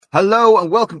Hello and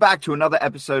welcome back to another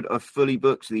episode of Fully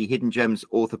Booked, the Hidden Gems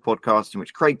author podcast in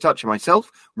which Craig Touch and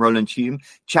myself, Roland Hume,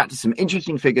 chat to some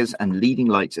interesting figures and leading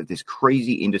lights of this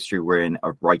crazy industry we're in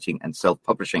of writing and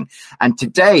self-publishing. And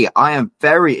today I am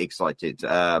very excited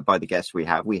by the guest we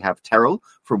have. We have Terrell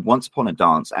from Once Upon a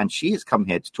Dance, and she has come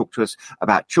here to talk to us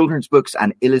about children's books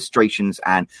and illustrations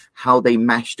and how they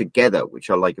mash together, which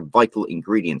are like vital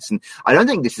ingredients. And I don't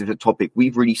think this is a topic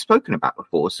we've really spoken about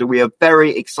before, so we are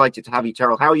very excited to have you,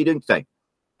 Terrell. How are you doing today?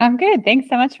 I'm good. Thanks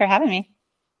so much for having me.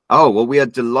 Oh, well, we are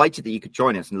delighted that you could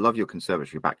join us, and love your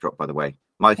conservatory backdrop, by the way.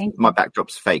 My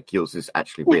backdrop's fake. Yours is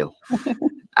actually real.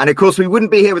 And of course, we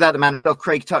wouldn't be here without the man himself,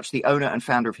 Craig Touch, the owner and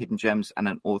founder of Hidden Gems and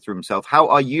an author himself. How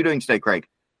are you doing today, Craig?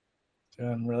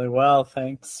 Doing really well.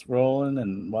 Thanks, Roland,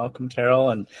 and welcome, Terrell.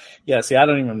 And yeah, see, I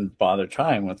don't even bother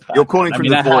trying with that. You're calling from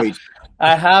the void.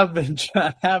 I have been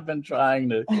trying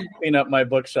to clean up my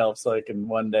bookshelf so I can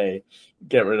one day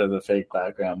get rid of the fake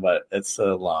background, but it's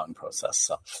a long process.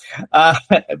 So,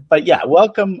 but yeah,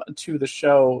 welcome to the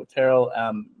show, Terrell.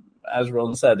 As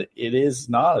Roland said, it is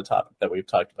not a topic that we've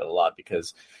talked about a lot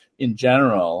because, in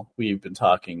general, we've been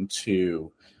talking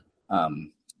to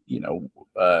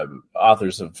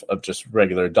authors of just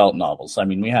regular adult novels. I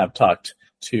mean, we have talked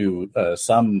to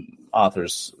some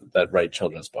authors that write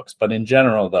children's books, but in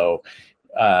general, though,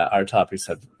 our topics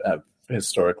have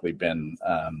historically been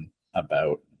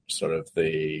about sort of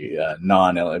the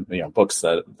books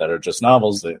that are just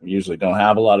novels that usually don't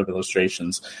have a lot of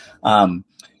illustrations.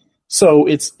 So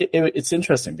it's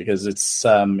interesting because it's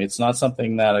not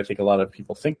something that I think a lot of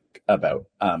people think about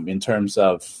in terms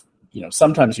of,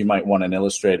 sometimes you might want an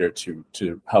illustrator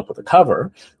to help with the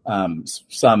cover.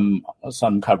 Some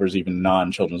covers, even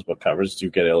non-children's book covers, do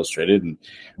get illustrated, and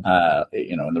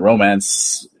in the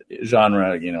romance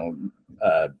genre,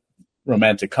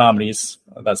 romantic comedies,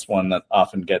 that's one that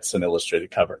often gets an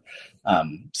illustrated cover.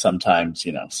 Sometimes,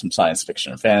 some science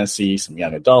fiction or fantasy, some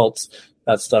young adults,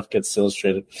 that stuff gets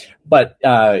illustrated. But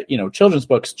children's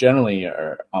books generally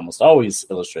are almost always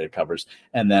illustrated covers,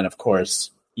 and then of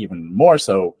course, even more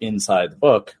so inside the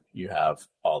book, you have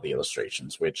all the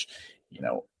illustrations, which,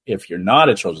 if you're not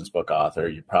a children's book author,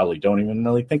 you probably don't even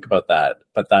really think about that.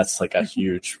 But that's like a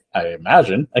huge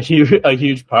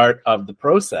part of the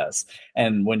process.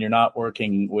 And when you're not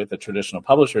working with a traditional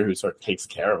publisher who sort of takes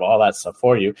care of all that stuff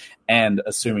for you, and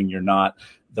assuming you're not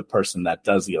the person that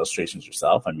does the illustrations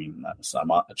yourself, I mean,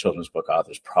 some children's book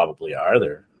authors probably are.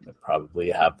 They probably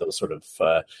have those sort of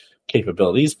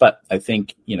capabilities, but I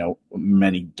think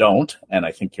many don't, and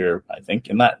I think you're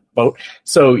in that boat.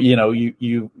 So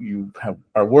you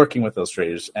are working with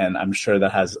illustrators, and I'm sure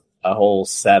that has a whole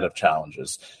set of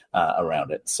challenges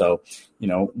around it. So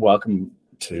welcome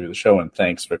to the show, and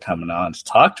thanks for coming on to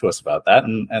talk to us about that.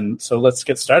 And so let's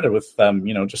get started with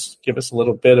just give us a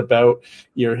little bit about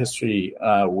your history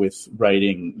with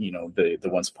writing the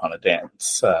Once Upon a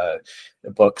Dance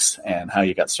books and how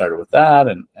you got started with that,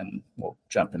 and we'll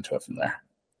jump into it from there.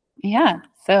 Yeah,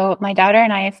 so my daughter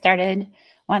and I started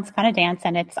Once Upon a Dance,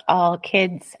 and it's all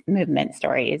kids movement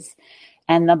stories,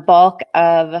 and we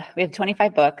have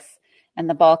 25 books. And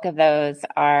the bulk of those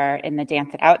are in the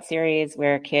Dance It Out series,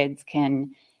 where kids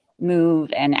can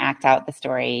move and act out the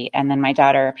story. And then my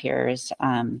daughter appears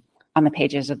on the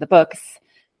pages of the books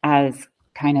as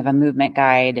kind of a movement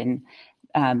guide. And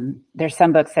there's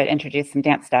some books that introduce some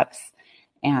dance steps,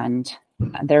 and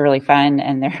they're really fun.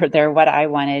 And they're what I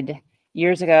wanted.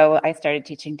 Years ago, I started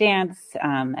teaching dance.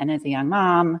 And as a young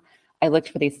mom, I looked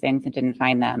for these things and didn't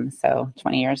find them. So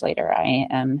 20 years later, I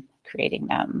am creating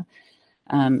them.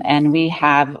 And we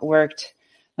have worked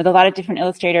with a lot of different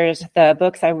illustrators. The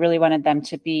books, I really wanted them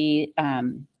to be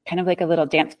kind of like a little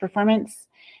dance performance.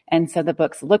 And so the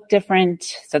books look different.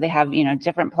 So they have,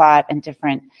 different plot and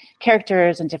different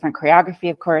characters and different choreography,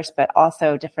 of course, but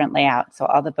also different layout. So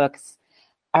all the books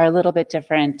are a little bit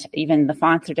different. Even the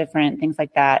fonts are different, things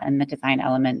like that, and the design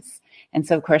elements. And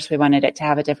so, of course, we wanted it to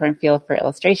have a different feel for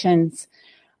illustrations.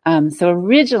 So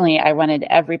originally, I wanted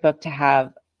every book to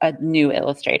have a new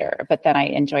illustrator, but then I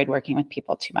enjoyed working with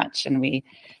people too much, and we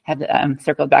have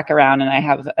circled back around, and I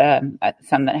have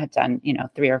some that have done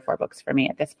 3 or 4 books for me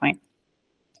at this point.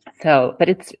 So, but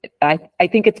I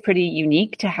think it's pretty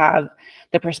unique to have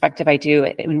the perspective I do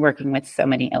in working with so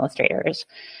many illustrators.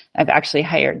 I've actually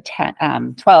hired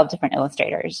 12 different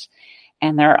illustrators,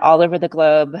 and they're all over the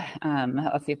globe.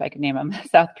 I'll see if I can name them: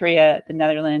 South Korea, the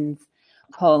Netherlands,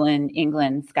 Poland,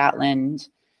 England, Scotland,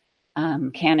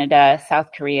 Canada,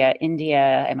 South Korea,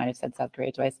 India. I might have said South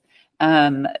Korea twice.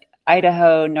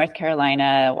 Idaho, North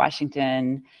Carolina,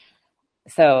 Washington.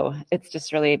 So it's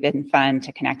just really been fun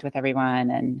to connect with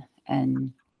everyone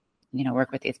and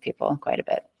work with these people quite a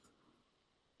bit.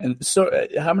 And so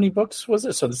how many books was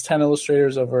it? So there's 10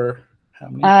 illustrators over how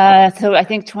many? So I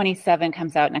think 27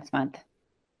 comes out next month.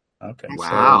 Okay.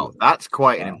 Wow. So, That's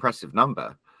quite an impressive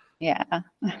number. Yeah.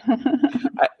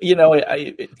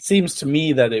 It seems to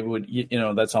me that it would,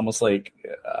 that's almost like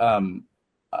a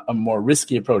more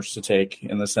risky approach to take,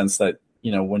 in the sense that,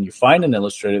 when you find an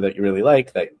illustrator that you really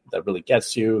like, that really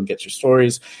gets you and gets your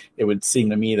stories, it would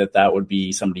seem to me that would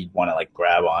be somebody you'd want to like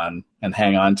grab on and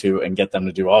hang on to and get them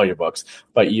to do all your books.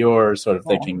 But you're sort of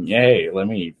thinking, hey, let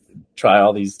me try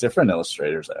all these different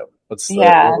illustrators out. We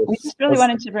just really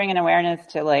wanted to bring an awareness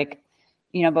to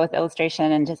both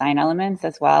illustration and design elements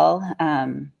as well.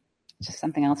 Just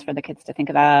something else for the kids to think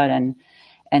about and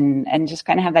just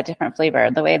kind of have that different flavor,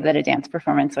 the way that a dance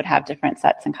performance would have different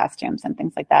sets and costumes and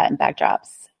things like that and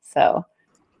backdrops. So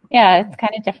yeah, it's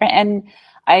kind of different. And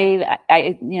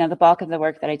I the bulk of the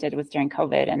work that I did was during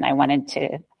COVID, and I wanted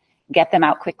to get them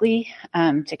out quickly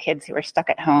to kids who were stuck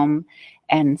at home.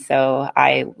 And so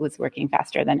I was working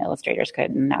faster than illustrators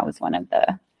could. And that was one of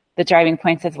the driving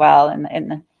points as well.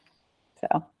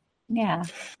 So, yeah.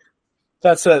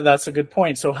 That's a good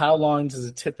point. So how long does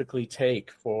it typically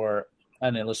take for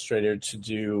an illustrator to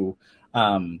do,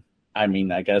 I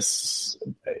guess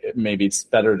maybe it's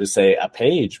better to say a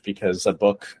page, because a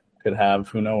book could have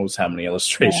who knows how many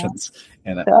illustrations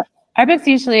in it. So our books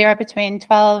usually are between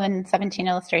 12 and 17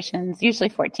 illustrations, usually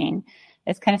 14.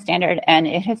 It's kind of standard, and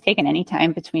it has taken any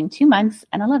time between 2 months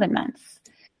and 11 months.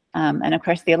 And of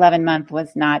course, the 11-month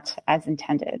was not as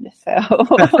intended. So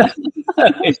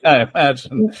I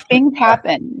imagine things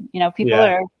happen.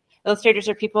 Illustrators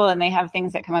are people, and they have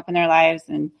things that come up in their lives.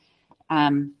 And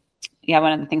one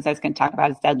of the things I was going to talk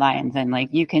about is deadlines. And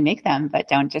you can make them, but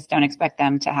don't expect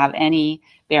them to have any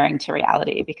bearing to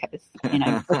reality, because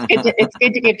it's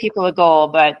good to give people a goal,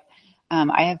 but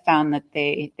I have found that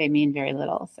they mean very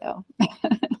little. So.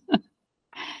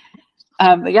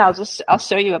 But yeah, I'll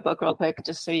show you a book real quick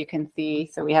just so you can see.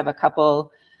 So we have a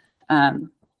couple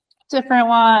different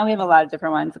ones. We have a lot of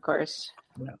different ones, of course.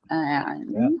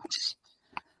 And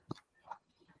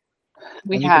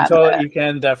you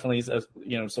can definitely, so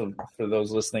for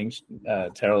those listening,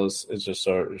 Terrell is just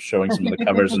sort of showing some of the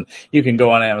covers, and you can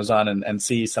go on Amazon and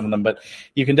see some of them, but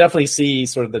you can definitely see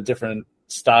sort of the different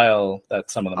style that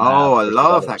some of them have. Oh, I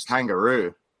love that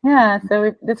kangaroo. Yeah,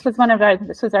 so this was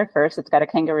our first. It's got a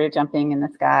kangaroo jumping in the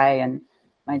sky and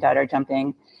my daughter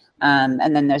jumping.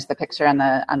 And then there's the picture on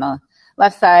the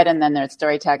left side, and then there's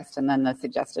story text, and then the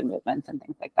suggested movements and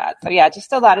things like that. So yeah,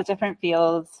 just a lot of different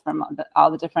feels from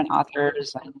all the different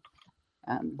authors.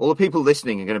 And, all the people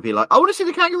listening are going to be like, I want to see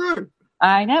the kangaroo.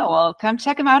 I know. Well, come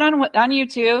check them out on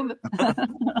YouTube.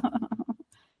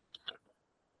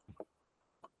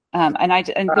 And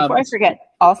before I forget,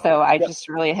 also, I just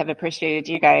really have appreciated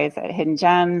you guys at Hidden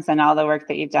Gems and all the work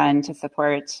that you've done to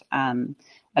support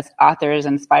us authors,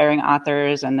 inspiring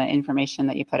authors, and the information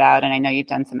that you put out. And I know you've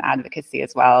done some advocacy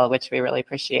as well, which we really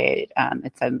appreciate.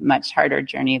 It's a much harder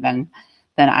journey than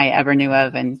I ever knew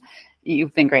of. And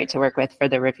you've been great to work with for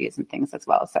the reviews and things as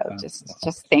well. So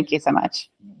just thank you so much.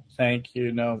 Thank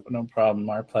you. No problem.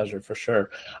 Our pleasure, for sure.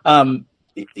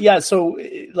 Yeah, so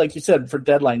like you said, for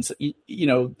deadlines,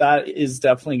 that is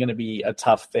definitely going to be a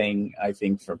tough thing, I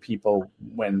think, for people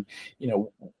when,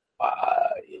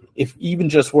 if even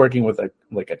just working with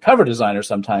a cover designer,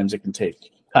 sometimes it can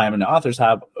take time, and the authors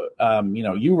have,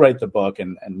 you write the book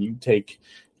and you take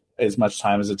as much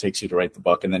time as it takes you to write the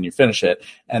book, and then you finish it.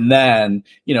 And then,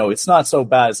 it's not so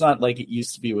bad. It's not like it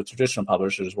used to be with traditional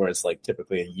publishers where it's like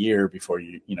typically a year before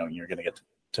you're going to get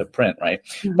to print, right?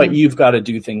 Mm-hmm. But you've got to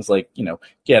do things like,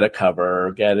 get a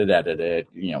cover, get it edited,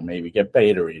 maybe get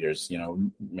beta readers,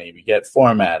 maybe get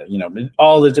formatted,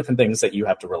 all the different things that you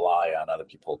have to rely on other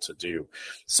people to do.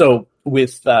 So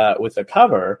with a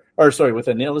cover, with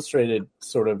an illustrated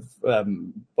sort of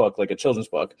book, like a children's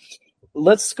book,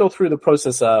 let's go through the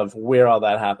process of where all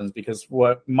that happens, because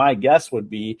what my guess would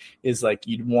be is like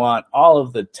you'd want all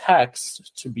of the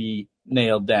text to be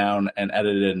nailed down and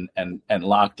edited and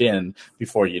locked in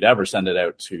before you'd ever send it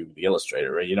out to the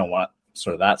illustrator, right? You don't want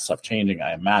sort of that stuff changing,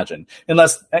 I imagine,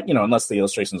 unless the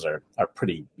illustrations are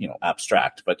pretty,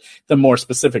 abstract. But the more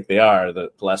specific they are,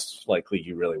 the less likely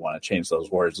you really want to change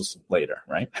those words later,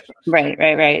 right?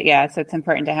 Right. Yeah. So it's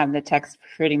important to have the text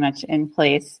pretty much in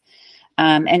place.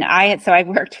 I've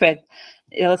worked with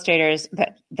illustrators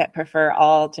that prefer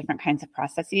all different kinds of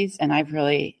processes, and I've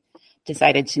really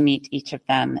decided to meet each of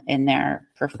them in their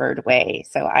preferred way.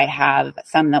 So I have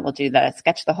some that will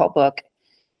sketch the whole book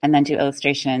and then do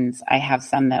illustrations. I have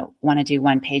some that want to do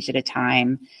one page at a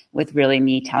time with really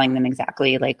me telling them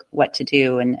exactly like what to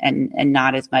do and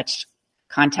not as much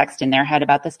context in their head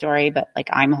about the story, but like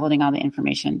I'm holding all the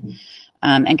information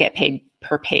and get paid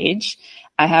per page.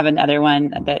 I have another one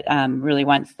that really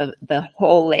wants the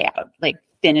whole layout, like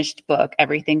finished book,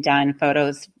 everything done,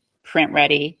 photos, print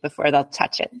ready before they'll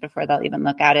touch it, before they'll even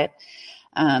look at it.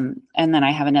 And then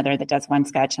I have another that does one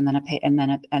sketch and then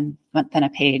a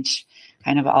page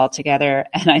kind of all together.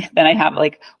 And then I have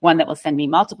like one that will send me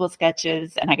multiple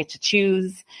sketches and I get to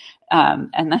choose.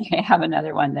 And then I have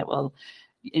another one that will,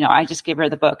 I just give her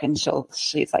the book and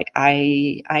she's like,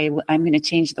 I'm going to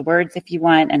change the words if you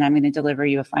want, and I'm going to deliver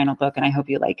you a final book and I hope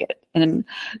you like it. And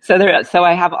so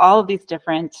I have all of these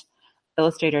different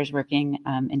illustrators working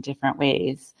in different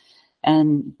ways.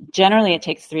 And generally it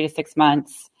takes 3 to 6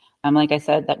 months. Like I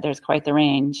said, that there's quite the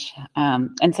range.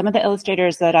 And some of the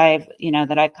illustrators that I've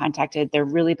contacted, they're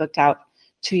really booked out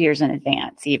 2 years in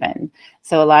advance even.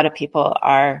 So a lot of people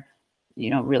are,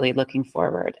 really looking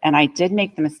forward. And I did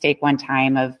make the mistake one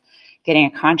time of getting a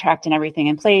contract and everything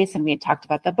in place. And we had talked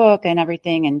about the book and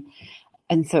everything.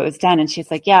 And so it was done. And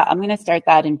she's like, yeah, I'm going to start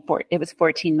that it was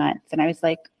 14 months. And I was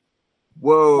like,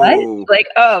 whoa, what? Like,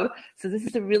 oh, so this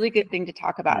is a really good thing to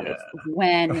talk about. Yeah. Is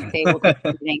when they will be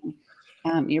reading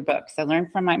your book. So learn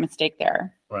from my mistake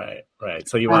there. Right.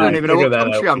 So you want to even know what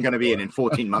country I'm going to be in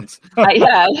 14 months.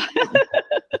 Yeah.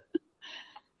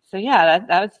 So yeah,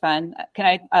 that was fun.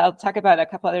 I'll talk about a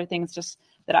couple other things just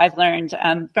that I've learned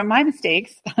from my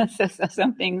mistakes. So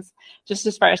some things, just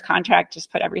as far as contract,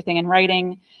 just put everything in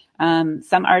writing.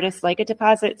 Some artists like a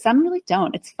deposit, some really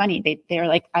don't. It's funny. They're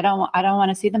like, I don't want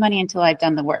to see the money until I've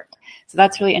done the work. So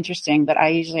that's really interesting. But I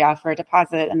usually offer a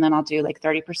deposit and then I'll do like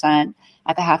 30%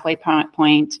 at the halfway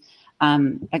point.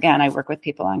 Again, I work with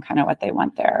people on kind of what they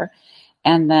want there.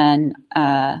 And then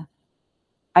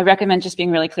I recommend just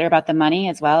being really clear about the money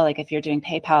as well. Like if you're doing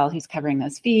PayPal, who's covering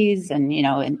those fees? And,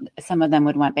 and some of them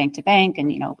would want bank to bank.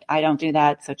 And, I don't do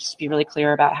that. So just be really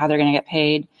clear about how they're going to get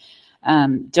paid.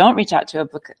 Don't reach out to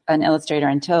an illustrator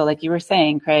until, like you were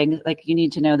saying, Craig, like you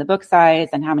need to know the book size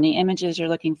and how many images you're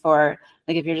looking for.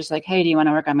 Like if you're just like, hey, do you want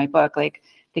to work on my book? Like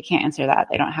they can't answer that.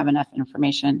 They don't have enough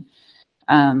information.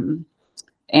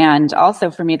 And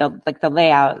also for me, the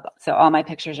layout. So all my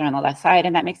pictures are on the left side,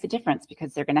 and that makes a difference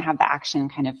because they're going to have the action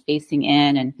kind of facing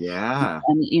in, and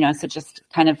so just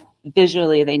kind of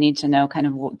visually, they need to know kind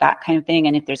of that kind of thing.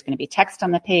 And if there's going to be text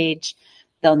on the page,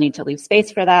 they'll need to leave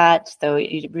space for that. So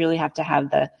you really have to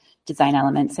have the design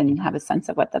elements and have a sense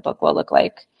of what the book will look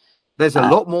like. There's a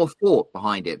lot more thought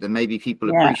behind it than maybe people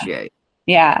appreciate.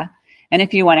 Yeah. And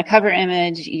if you want a cover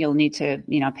image, you'll need to,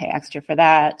 pay extra for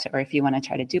that. Or if you want to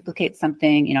try to duplicate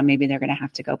something, maybe they're going to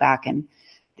have to go back and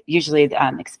usually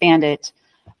expand it.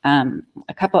 A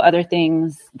couple other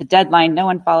things, the deadline, no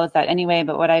one follows that anyway,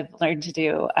 but what I've learned to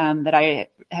do that I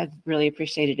have really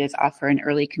appreciated is offer an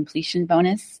early completion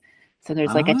bonus. So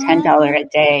there's like a $10 a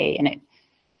day, and it,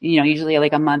 usually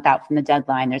like a month out from the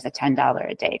deadline, there's a $10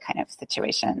 a day kind of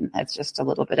situation. That's just a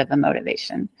little bit of a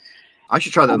motivation. I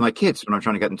should try that with my kids when I'm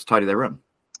trying to get them to tidy their room.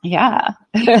 Yeah.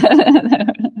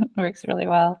 Works really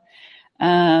well.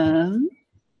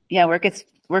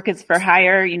 Work is for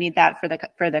hire. You need that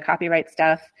for the copyright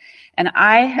stuff. And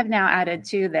I have now added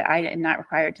too that I am not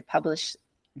required to publish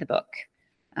the book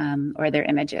or their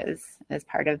images as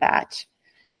part of that.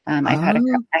 I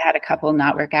had a couple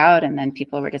not work out, and then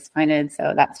people were disappointed.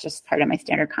 So that's just part of my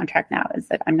standard contract now, is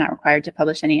that I'm not required to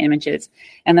publish any images.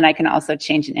 And then I can also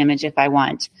change an image if I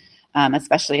want,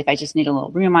 especially if I just need a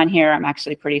little room on here. I'm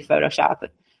actually pretty Photoshop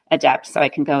adept, so I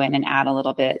can go in and add a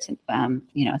little bit, and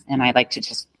I like to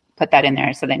just put that in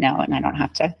there so they know, and I don't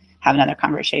have to have another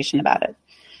conversation about it.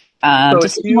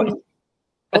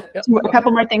 A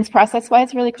couple more things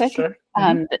process-wise, really quick. Sure.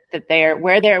 That they're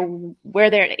where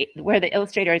the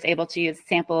illustrator is able to use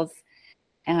samples,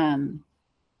 and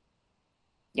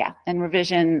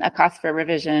revision, a cost for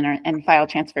revision and file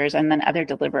transfers, and then other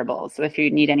deliverables. So if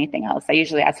you need anything else, I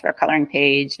usually ask for a coloring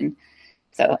page, and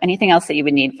so anything else that you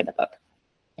would need for the book.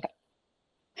 Okay.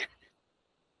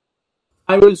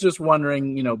 I was just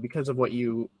wondering, because of what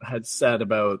you had said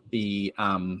about the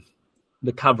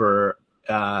cover.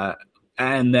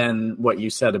 And then what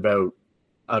you said about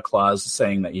a clause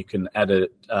saying that you can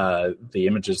edit the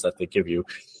images that they give you.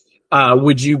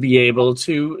 Would you be able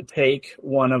to take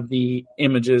one of the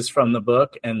images from the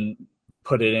book and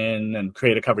put it in and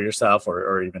create a cover yourself,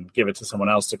 or even give it to someone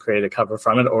else to create a cover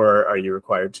from it? Or are you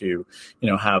required to,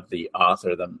 have the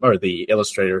author or the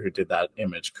illustrator who did that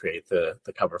image create the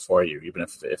cover for you, even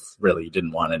if really you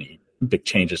didn't want any big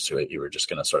changes to it, you were just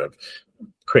going to sort of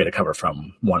create a cover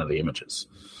from one of the images?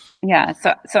 Yeah,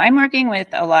 so I'm working with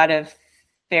a lot of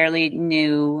fairly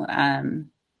new,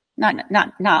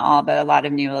 not all, but a lot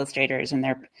of new illustrators, and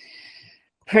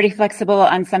pretty flexible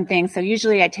on something. So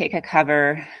usually I take a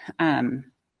cover and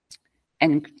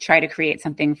try to create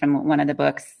something from one of the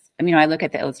books. I mean, I look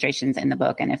at the illustrations in the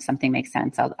book, and if something makes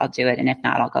sense, I'll do it. And if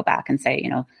not, I'll go back and say,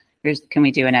 can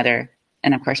we do another?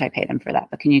 And of course I pay them for that,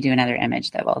 but can you do another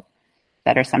image that will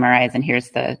better summarize? And here's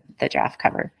the draft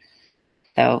cover.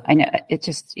 So I know it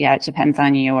just, it depends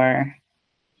on your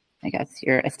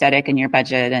aesthetic and your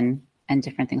budget and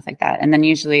different things like that. And then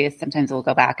usually sometimes we'll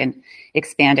go back and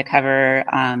expand a cover.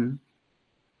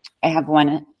 I have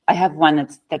one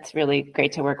that's really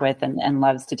great to work with and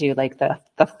loves to do like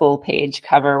the full page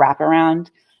cover wraparound.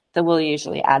 So we'll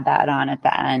usually add that on at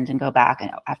the end and go back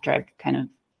after I've kind of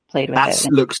played with it.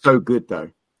 That looks so good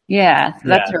though. Yeah.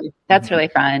 So that's really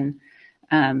fun.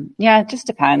 It just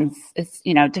depends. It's,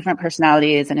 different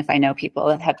personalities. And if I know people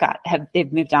that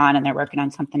they've moved on and they're working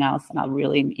on something else, and I'll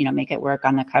really, make it work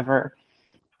on the cover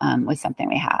with something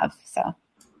we have. So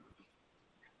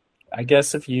I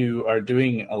guess if you are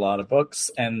doing a lot of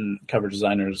books and cover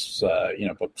designers,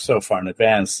 book so far in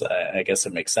advance, I guess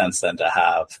it makes sense then to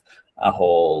have a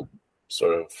whole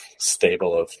sort of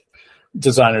stable of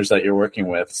designers that you're working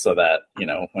with, so that,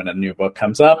 when a new book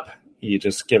comes up, you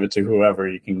just give it to whoever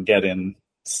you can get in,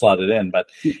 slot it in. But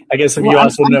I guess if you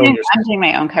also know I'm doing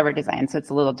my own cover design, so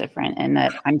it's a little different in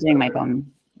that I'm doing my own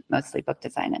mostly book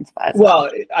design and stuff.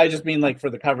 Well, I just mean like for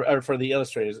the cover or for the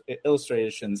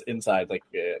illustrations inside, like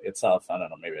itself. I don't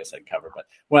know, maybe I said cover, but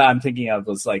what I'm thinking of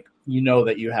was like,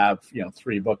 that you have,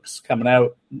 3 books coming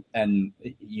out, and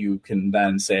you can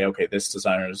then say, okay, this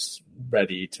designer's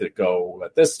ready to go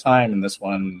at this time, and this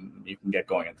one you can get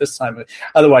going at this time.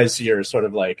 Otherwise, you're sort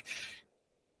of like,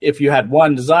 if you had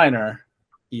one designer,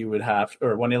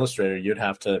 or one illustrator, you'd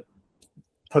have to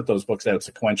put those books out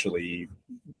sequentially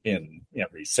in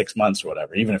every 6 months or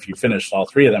whatever, even if you finished all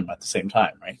 3 of them at the same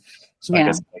time, right? So I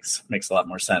guess it makes a lot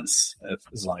more sense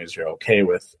as long as you're okay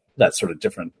with that sort of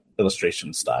different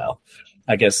illustration style.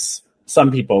 I guess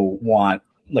some people want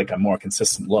like a more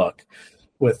consistent look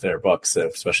with their books,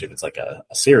 especially if it's like a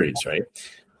series, right?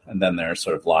 And then they're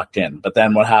sort of locked in. But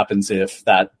then what happens if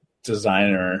that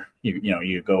designer,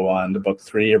 you go on to book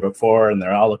 3 or book 4 and they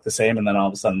all look the same, and then all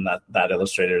of a sudden that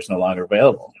illustrator is no longer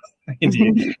available? Can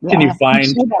you find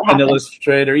an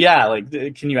illustrator? Yeah, like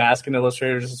can you ask an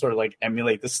illustrator to sort of like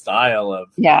emulate the style of?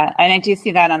 Yeah, and I do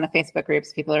see that on the Facebook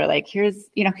groups. People are like, "Here's,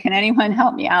 can anyone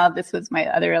help me out? This was my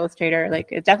other illustrator."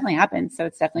 Like it definitely happens, so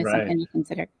it's definitely something you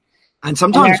consider. And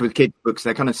sometimes with kids' books,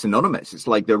 they're kind of synonymous. It's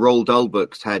like the Roald Dahl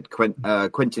books had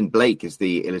Quentin Blake as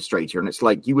the illustrator, and it's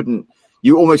like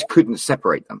you almost couldn't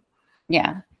separate them.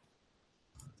 Yeah.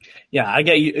 Yeah, I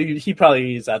get you. He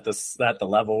probably is at the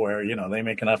level where they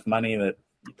make enough money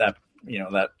that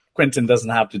Quentin doesn't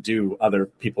have to do other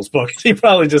people's books. He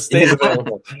probably just stays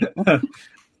available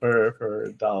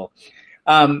for Dahl.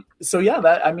 So yeah,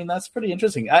 that's pretty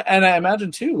interesting. And I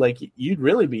imagine too, like you'd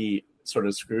really be sort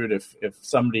of screwed if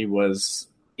somebody was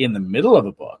in the middle of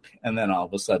a book and then all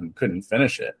of a sudden couldn't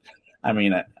finish it. I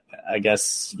mean, I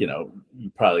guess you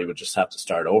probably would just have to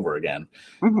start over again.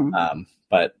 Mm-hmm.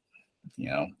 But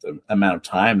the amount of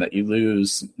time that you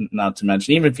lose, not to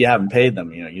mention, even if you haven't paid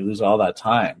them, you lose all that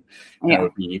time. Yeah. It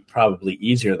would be probably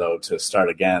easier though to start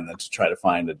again than to try to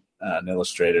find an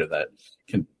illustrator that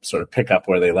can sort of pick up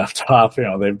where they left off.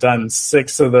 They've done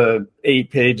 6 of the 8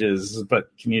 pages,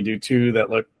 but can you do 2 that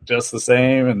look just the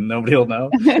same and nobody will know?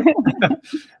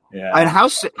 Yeah. And how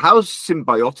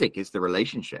symbiotic is the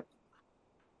relationship?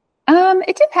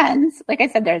 It depends. Like I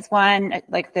said, there's one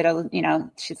like that'll,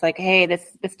 she's like, "Hey,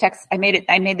 this text, I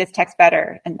made this text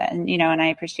better." And then, and I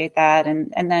appreciate that.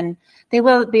 And then they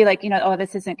will be like, "Oh,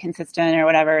 this isn't consistent," or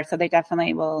whatever. So they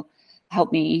definitely will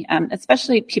help me.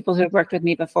 Especially people who have worked with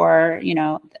me before,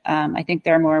 I think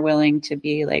they're more willing to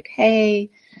be like,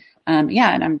 "Hey," and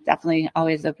I'm definitely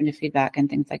always open to feedback and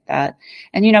things like that.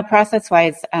 And, process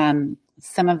wise,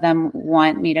 some of them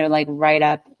want me to like write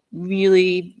up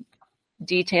really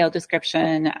detailed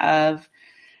description of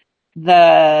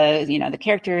the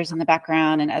characters and the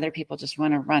background, and other people just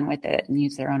want to run with it and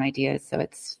use their own ideas. So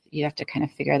you have to kind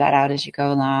of figure that out as you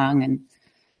go along.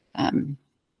 And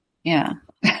yeah.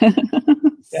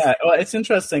 Yeah. Well, it's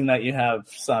interesting that you have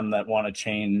some that want to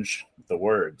change the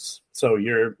words. So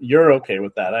you're okay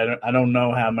with that. I don't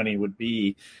know how many would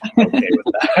be okay with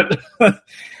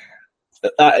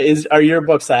that. Are your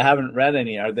books, I haven't read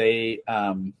any, are they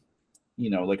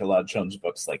like a lot of children's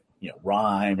books, like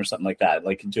rhyme or something like that?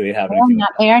 Like, do they have anything?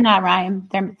 They are not rhyme.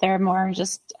 They're more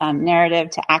just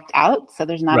narrative to act out. So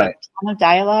there's not a ton of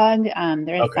dialogue.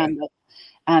 There is some,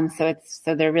 but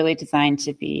so they're really designed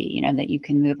to be that you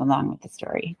can move along with the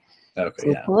story. Okay,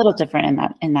 So it's a little different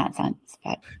in that sense.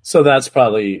 But so that's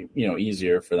probably,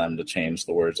 easier for them to change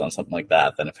the words on something like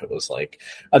that than if it was like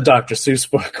a Dr. Seuss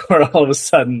book where all of a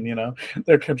sudden,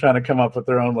 they're trying to come up with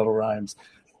their own little rhymes.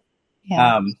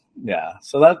 yeah.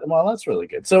 So that's really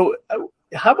good. So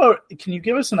how about, can you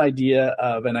give us an idea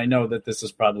of, and I know that this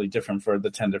is probably different for the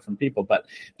 10 different people, but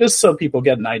just so people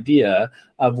get an idea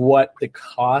of what the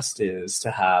cost is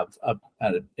to have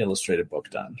an illustrated book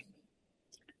done.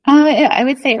 I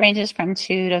would say it ranges from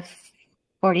 $2,000 to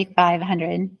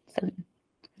 $4,500.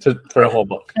 For a whole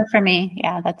book. For me,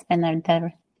 yeah, that's been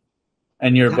the.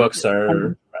 And your books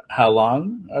are, how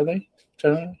long are they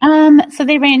generally? So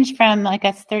they range from, I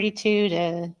guess, 32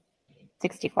 to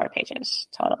 64 pages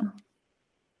total.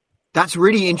 That's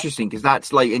really interesting, because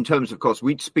that's like, in terms of cost,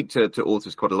 we speak to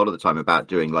authors quite a lot of the time about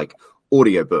doing like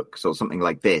audiobooks or something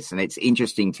like this, and it's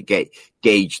interesting to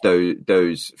gauge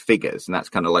those figures, and that's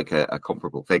kind of like a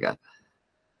comparable figure.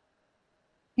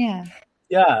 Yeah.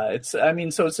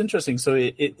 So it's interesting. So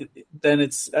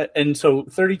and so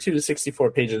 32 to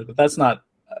 64 pages, but that's not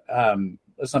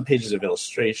pages of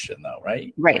illustration though,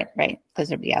 right? Right.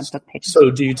 Those are book pages. So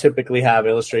do you typically have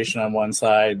illustration on one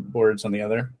side, words on the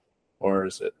other, or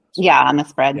is it? Yeah, on the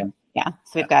spread. Yeah.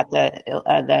 So we've got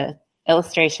the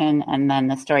illustration, and then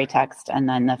the story text, and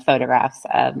then the photographs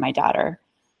of my daughter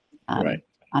on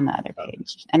the other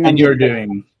page. And then you're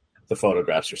doing the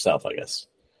photographs yourself, I guess.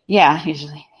 Yeah,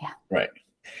 usually. Yeah. Right.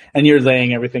 And you're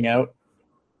laying everything out,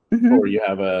 mm-hmm. or you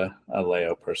have a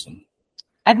layout person?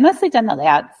 I've mostly done the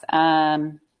layouts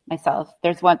myself.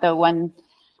 There's the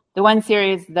one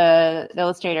series, the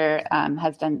illustrator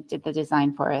did the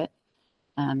design for it.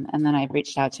 And then I've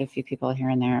reached out to a few people here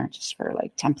and there just for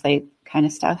like template kind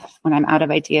of stuff when I'm out of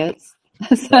ideas.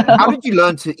 So. How did you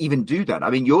learn to even do that? I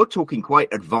mean, you're talking quite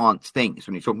advanced things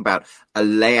when you're talking about a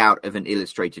layout of an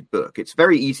illustrated book. It's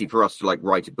very easy for us to like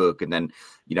write a book, and then,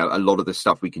 a lot of the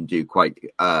stuff we can do quite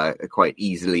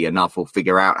easily enough, or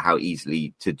figure out how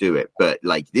easily to do it. But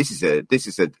like, this is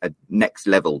a next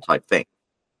level type thing.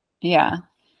 Yeah.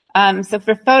 So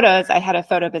for photos, I had a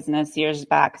photo business years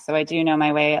back, so I do know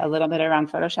my way a little bit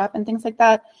around Photoshop and things like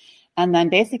that. And then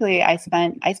basically I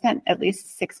spent at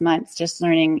least 6 months just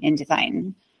learning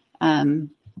InDesign,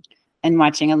 and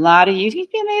watching a lot of YouTube. You'd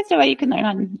be amazed at what you can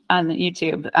learn on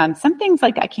YouTube. Some things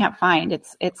like I can't find.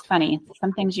 It's funny.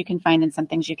 Some things you can find and some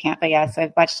things you can't. But yeah, so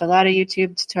I've watched a lot of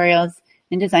YouTube tutorials.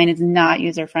 InDesign is not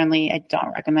user friendly. I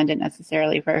don't recommend it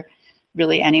necessarily for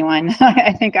really anyone.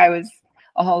 I think I was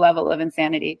a whole level of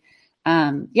insanity.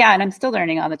 And I'm still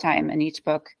learning all the time. And each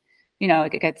book,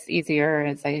 it gets easier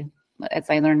as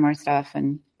I learn more stuff.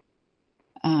 And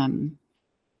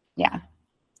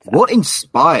So. What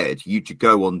inspired you to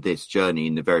go on this journey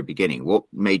in the very beginning? What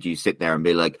made you sit there and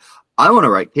be like, I want to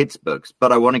write kids' books,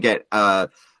 but I want to get a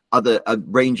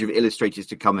range of illustrators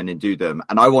to come in and do them,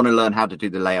 and I want to learn how to do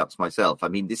the layouts myself? I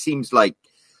mean, this seems like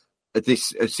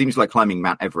climbing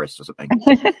Mount Everest or something.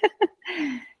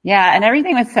 Yeah, and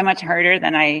everything was so much harder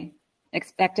than I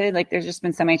expected. Like, there's just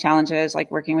been so many challenges,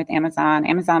 like working with Amazon.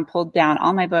 Amazon pulled down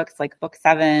all my books, like book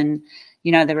 7.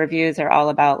 The reviews are all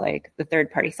about like the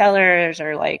third-party sellers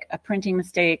or like a printing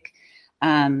mistake.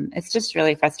 It's just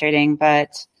really frustrating,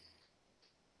 but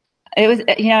it was,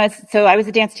 so I was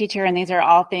a dance teacher, and these are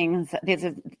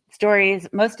stories.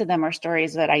 Most of them are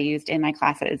stories that I used in my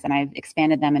classes, and I've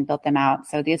expanded them and built them out.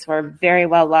 So these were very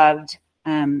well loved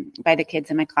by the kids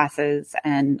in my classes,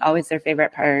 and always their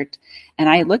favorite part. And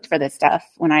I looked for this stuff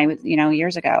when I was,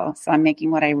 years ago. So I'm making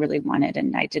what I really wanted,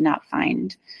 and I did not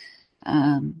find.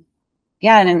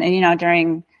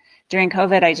 During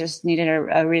COVID, I just needed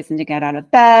a reason to get out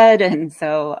of bed. And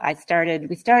so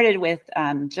we started with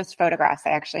just photographs. I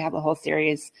actually have a whole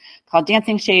series called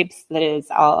Dancing Shapes that is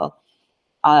all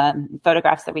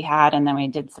photographs that we had. And then we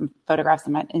did some photographs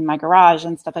in my garage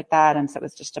and stuff like that. And so it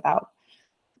was just about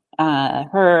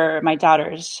my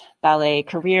daughter's ballet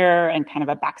career and kind of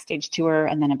a backstage tour,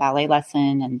 and then a ballet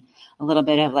lesson and a little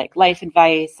bit of like life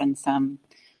advice and some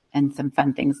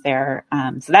fun things there.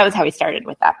 So that was how we started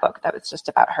with that book. That was just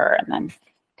about her, and then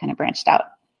kind of branched out.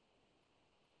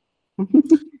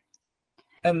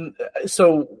 And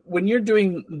so when you're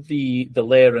doing the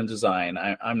layout and design,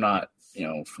 I'm not,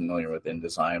 familiar with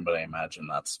InDesign, but I imagine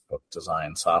that's book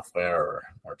design software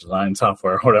or design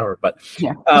software or whatever. But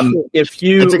yeah.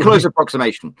 It's a close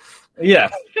approximation. Yeah,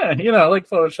 like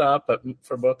Photoshop, but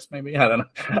for books, maybe. I don't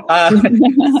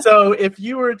know. So if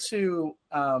you were to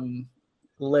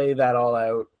lay that all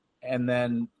out and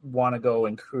then want to go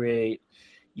and create,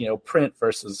 print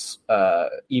versus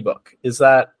ebook, is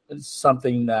that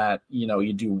something that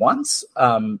you do once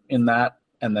in that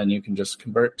and then you can just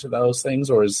convert to those things?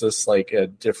 Or is this like a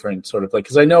different sort of like,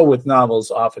 because I know with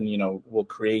novels often, we'll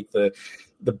create the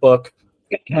book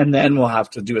and then we'll have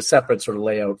to do a separate sort of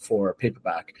layout for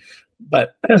paperback.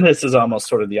 But this is almost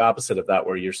sort of the opposite of that,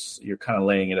 where you're kind of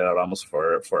laying it out almost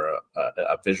for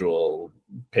a visual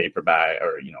paperback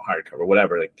or hardcover,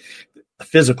 whatever, like a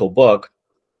physical book,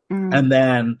 and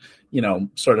then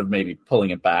sort of maybe pulling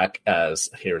it back as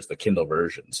here's the Kindle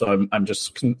version. So I'm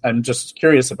just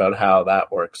curious about how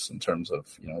that works in terms of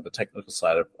the technical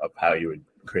side of how you would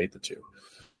create the two.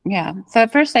 Yeah. So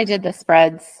at first I did the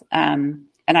spreads, and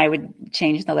I would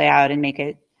change the layout and make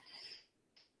it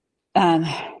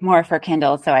more for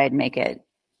Kindle. So I'd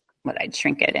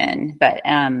shrink it in. But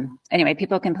anyway,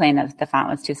 people complained that the font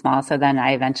was too small. So then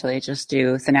I eventually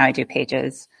now I do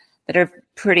pages that are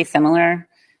pretty similar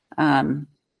to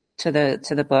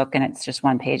the book, and it's just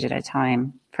one page at a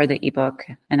time for the ebook.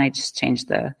 And I just change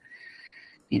the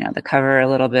cover a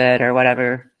little bit or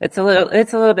whatever. It's a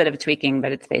little bit of tweaking,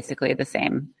 but it's basically the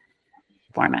same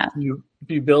format.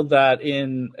 You build that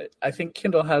in, I think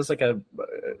Kindle has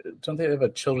don't they have a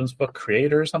children's book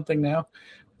creator or something now?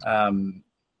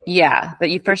 Yeah, but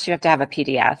you have to have a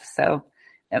PDF. So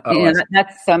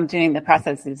that's I'm doing the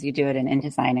process is you do it in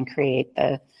InDesign and create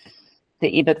the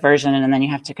ebook version, and then you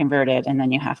have to convert it, and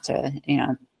then you have to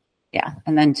and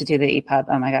then to do the EPUB.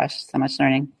 Oh my gosh, so much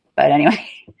learning. But anyway,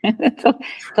 it's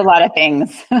a lot of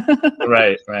things.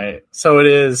 Right. So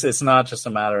it's not just a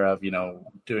matter of,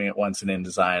 doing it once in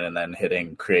InDesign and then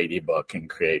hitting create ebook and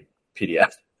create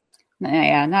PDF.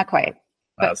 Yeah, not quite.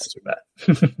 That's too bad.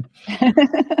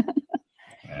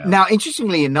 Yeah. Now,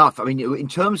 interestingly enough, I mean, in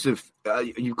terms of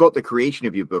you've got the creation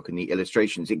of your book and the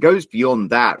illustrations, it goes beyond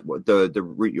that, the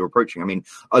route you're approaching. I mean,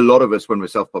 a lot of us, when we're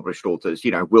self-published authors,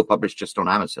 we'll publish just on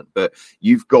Amazon, but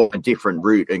you've got a different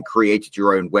route and created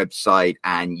your own website,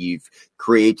 and you've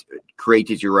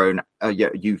created your own,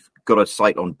 you've got a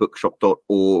site on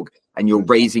bookshop.org, and you're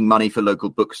raising money for local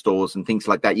bookstores and things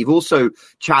like that. You've also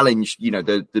challenged,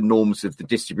 the norms of the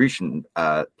distribution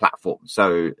platform.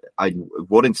 So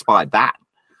what inspired that?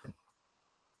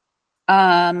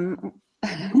 I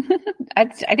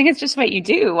think it's just what you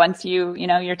do once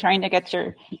you're trying to get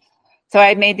so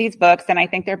I made these books and I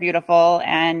think they're beautiful,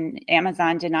 and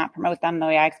Amazon did not promote them the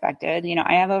way I expected.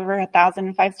 I have over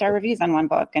 1,000 5-star reviews on one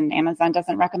book, and Amazon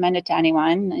doesn't recommend it to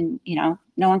anyone, and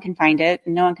no one can find it,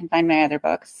 and no one can find my other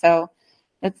books. So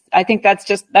I think that's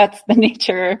the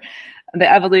nature, the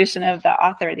evolution of the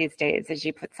author these days, is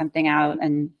you put something out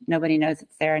and nobody knows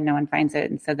it's there and no one finds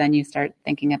it. And so then you start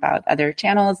thinking about other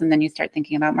channels, and then you start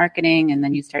thinking about marketing, and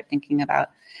then you start thinking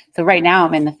about, so right now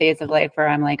I'm in the phase of life where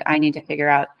I'm like, I need to figure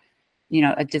out,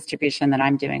 a distribution that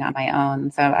I'm doing on my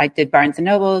own. So I did Barnes and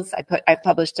Nobles. I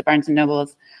published to Barnes and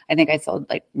Nobles. I think I sold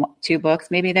 2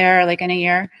 books maybe there in a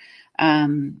year.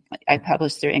 I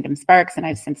published through Ingham Sparks, and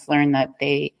I've since learned that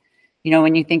they,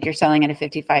 when you think you're selling at a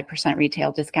 55%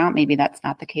 retail discount, maybe that's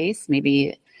not the case.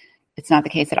 Maybe it's not the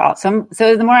case at all. So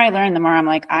the more I learn, the more I'm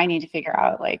like, I need to figure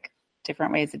out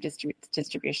different ways of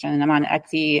distribution. I'm on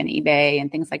Etsy and eBay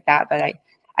and things like that. But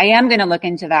I am going to look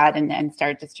into that and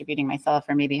start distributing myself,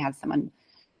 or maybe have someone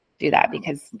do that,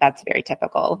 because that's very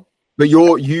typical. But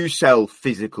you sell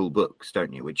physical books,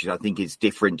 don't you? Which I think is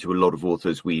different to a lot of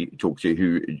authors we talk to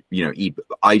who,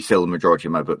 I sell the majority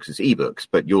of my books as ebooks,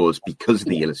 but yours, because of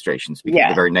the illustrations, because of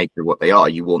the very nature of what they are,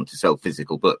 you want to sell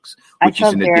physical books, which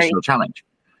is an additional challenge.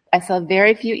 I sell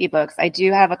very few ebooks. I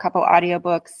do have a couple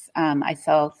audiobooks.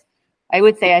 I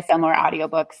would say I sell more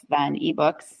audiobooks than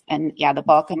ebooks. And the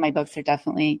bulk of my books are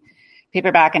definitely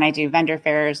paperback, and I do vendor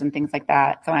fairs and things like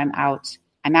that. So I'm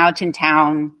out in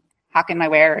town hawking my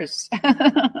wares.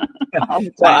 Well,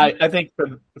 I think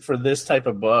for this type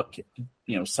of book,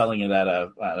 selling it at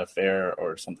a fair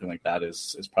or something like that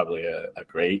is probably a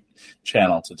great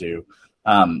channel to do.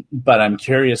 But I'm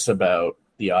curious about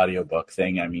the audiobook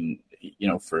thing. I mean,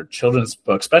 for children's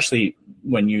books, especially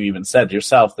when you even said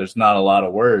yourself, there's not a lot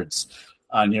of words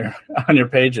on your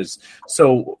pages.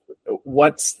 So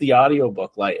what's the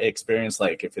audiobook experience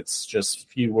like if it's just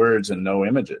few words and no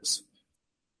images?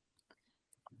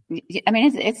 I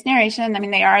mean, it's narration. I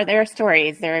mean, they're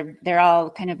stories. They're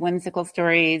all kind of whimsical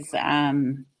stories.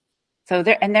 So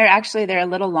they're a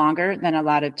little longer than a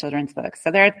lot of children's books.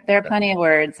 So there are plenty of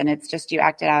words, and it's just you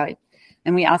act it out.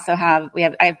 And we also I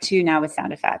have 2 now with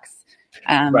sound effects.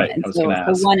 Right. And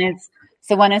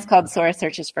so one is called Sora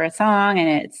Searches for a Song,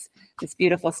 and it's this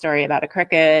beautiful story about a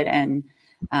cricket and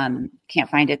can't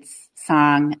find its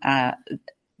song.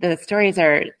 The stories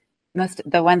are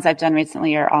the ones I've done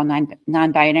recently are all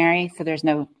non-binary, so there's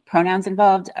no pronouns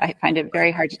involved. I find it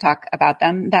very hard to talk about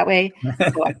them that way.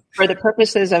 So for the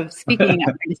purposes of speaking, I'm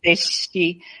going to say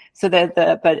she. So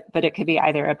but it could be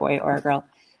either a boy or a girl.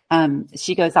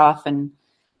 She goes off, and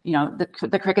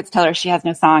the crickets tell her she has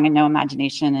no song and no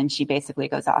imagination, and she basically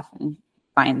goes off and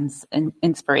finds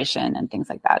inspiration and things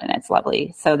like that, and it's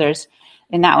lovely. So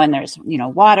in that one there's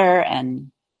water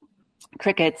and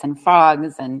crickets and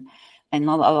frogs and a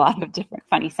lot of different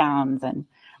funny sounds, and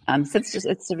so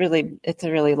it's a really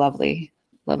lovely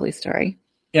story.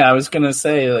 Yeah, I was gonna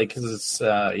say, like, because it's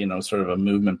sort of a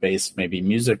movement based, maybe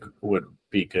music would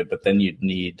be good, but then you'd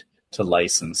need to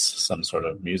license some sort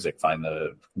of music, find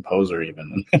the composer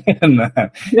even, and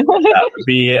that would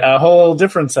be a whole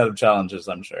different set of challenges,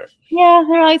 I'm sure. Yeah,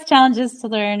 there are always challenges to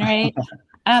learn, right?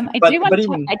 I do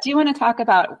want to talk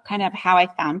about kind of how I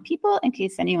found people in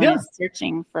case anyone is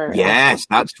searching for. Yes,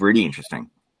 that's really interesting.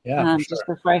 Yeah, just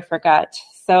before I forgot.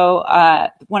 So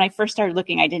when I first started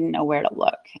looking, I didn't know where to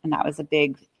look, and that was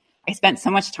I spent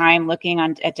so much time looking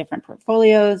at different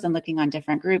portfolios and looking on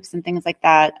different groups and things like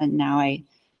that, and now I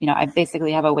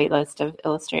basically have a wait list of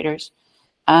illustrators.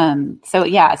 So on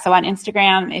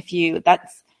Instagram,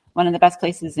 that's one of the best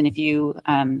places, and if you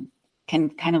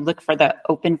can kind of look for the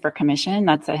open for commission,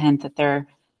 that's a hint that they're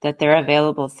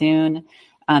available soon.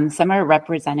 Some are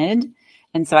represented,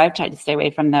 and so I've tried to stay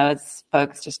away from those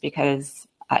folks just because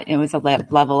it was a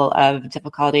level of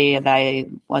difficulty that I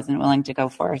wasn't willing to go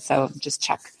for. So just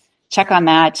check on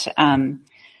that.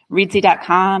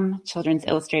 Readsy.com,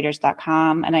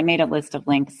 children'sillustrators.com, and I made a list of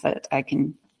links that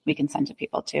we can send to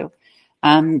people too.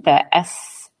 The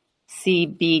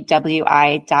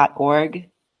scbwi.org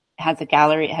has a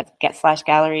gallery, it has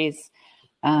 /galleries.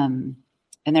 And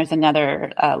there's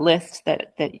another list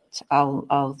that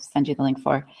I'll send you the link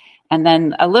for. And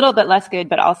then a little bit less good,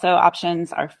 but also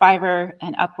options are Fiverr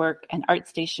and Upwork and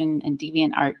ArtStation and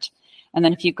DeviantArt. And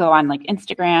then if you go on like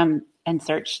Instagram and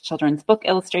search children's book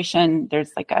illustration,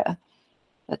 there's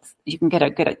you can get a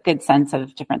good sense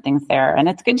of different things there. And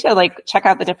it's good to like check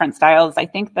out the different styles. I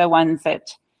think the ones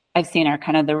that I've seen are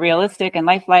kind of the realistic and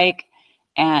lifelike,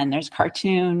 and there's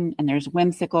cartoon, and there's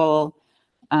whimsical,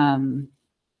 and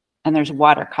there's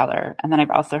watercolor. And then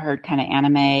I've also heard kind of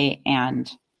anime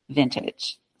and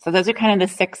vintage. So those are kind of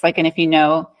the 6, and if you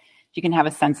can have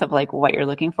a sense of like what you're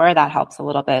looking for, that helps a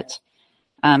little bit.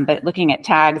 But looking at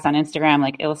tags on Instagram,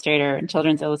 like Illustrator and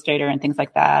Children's Illustrator and things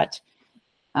like that.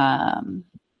 And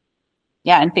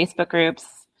Facebook groups.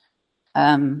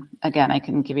 Again, I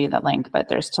can give you the link, but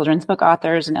there's children's book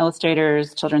authors and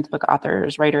illustrators, children's book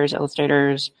authors, writers,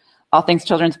 illustrators, all things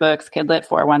children's books, Kidlit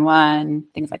 411,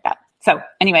 things like that. So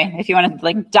anyway, if you want to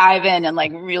like dive in and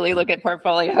like really look at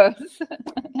portfolios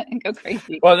and go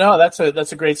crazy. Well, no, that's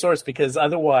a great source, because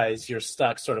otherwise you're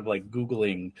stuck sort of like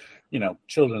Googling,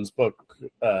 children's book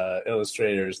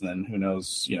illustrators, and then who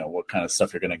knows, what kind of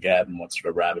stuff you're going to get and what sort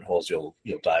of rabbit holes you'll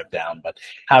dive down. But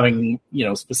having,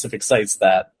 specific sites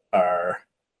that are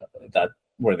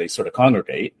where they sort of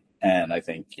congregate. And I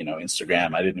think,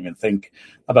 Instagram, I didn't even think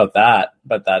about that,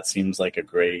 but that seems like a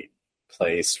great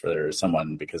place for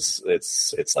someone, because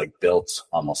it's like built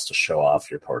almost to show off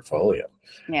your portfolio,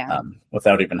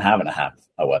 without even having to have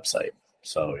a website.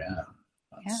 So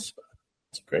that's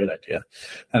a great idea.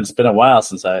 And it's been a while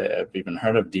since I've even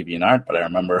heard of DeviantArt, but I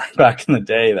remember back in the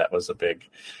day that was a big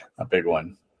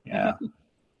one. Yeah.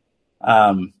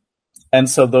 And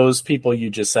so those people, you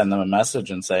just send them a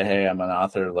message and say, hey, I'm an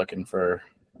author looking for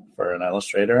an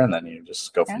illustrator, and then you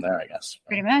just go from there, I guess.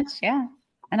 Pretty much, yeah.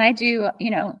 And I do,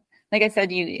 like I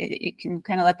said, you can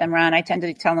kind of let them run. I tend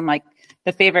to tell them like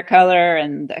the favorite color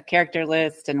and the character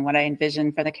list and what I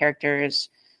envision for the characters.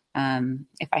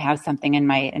 If I have something in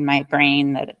my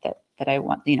brain that I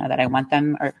want, that I want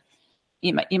them, or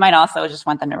you might also just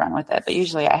want them to run with it. But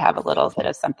usually I have a little bit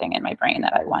of something in my brain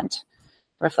that I want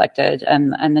reflected,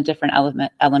 and the different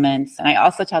elements. And I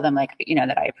also tell them like,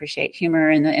 that I appreciate humor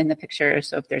in the picture.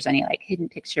 So if there's any like hidden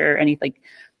picture, any like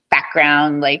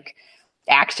background, like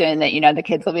action that, the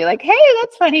kids will be like, hey,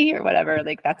 that's funny or whatever.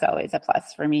 Like that's always a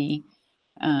plus for me.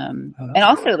 And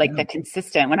also like the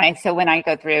consistent when I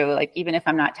go through, like, even if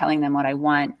I'm not telling them what I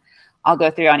want, I'll go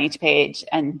through on each page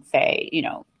and say,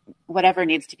 whatever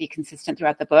needs to be consistent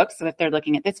throughout the book. So if they're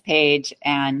looking at this page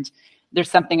and there's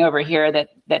something over here that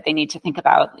they need to think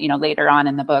about, later on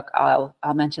in the book, I'll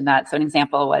mention that. So an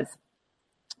example was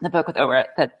the book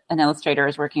that an illustrator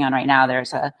is working on right now.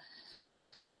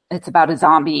 It's about a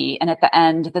zombie, and at the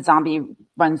end, the zombie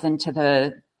runs into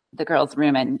the girl's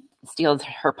room and steals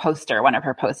one of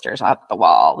her posters off the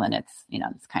wall, and it's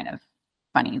it's kind of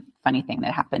funny thing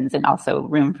that happens, and also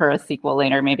room for a sequel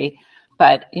later maybe.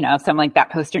 But, something like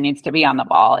that poster needs to be on the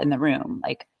wall in the room,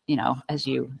 like, as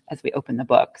we open the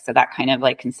book. So that kind of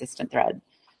like consistent thread.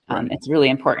 It's really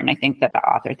important, I think, that the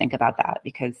author think about that,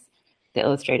 because the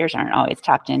illustrators aren't always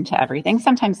tapped into everything.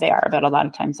 Sometimes they are, but a lot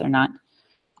of times they're not.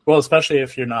 Well, especially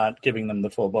if you're not giving them the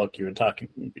full book. You were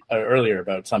talking earlier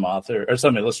about some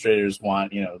illustrators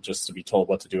want, just to be told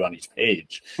what to do on each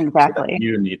page. Exactly. So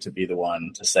you need to be the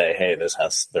one to say, hey, there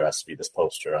has to be this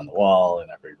poster on the wall in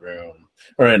every room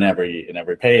or in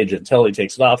every page until he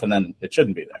takes it off, and then it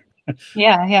shouldn't be there.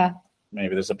 Yeah.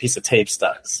 Maybe there's a piece of tape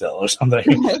stuck still or something.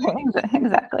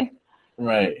 Exactly.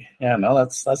 Right. Yeah, no,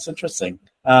 that's interesting.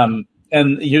 And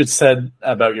you said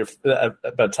about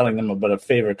about telling them about a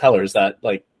favorite color. Is that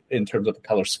like in terms of the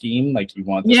color scheme, like you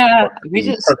want this we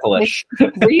just purplish?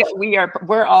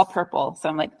 we're all purple, so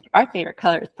I'm like, our favorite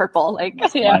color is purple. Like, Mine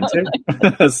too.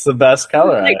 It's the best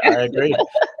color. I agree.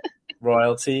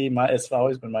 Royalty, it's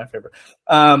always been my favorite.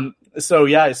 So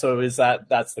is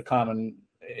that's the common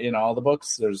in all the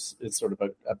books? It's sort of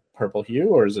a purple hue,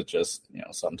 or is it just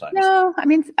sometimes? No, I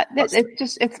mean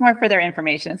it's more for their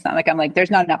information. It's not like I'm like,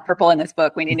 there's not enough purple in this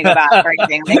book, we need to go back or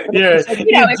anything. Like,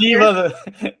 if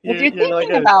you're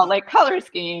thinking about like color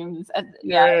schemes,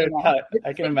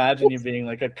 I can imagine you being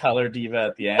like a color diva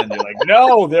at the end. You're like,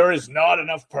 no, there is not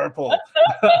enough purple.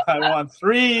 I want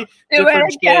 3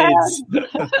 different shades.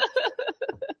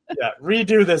 Yeah,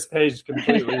 redo this page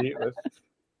completely.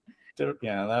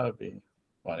 That would be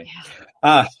funny.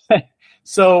 Yeah.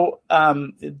 So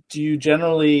do you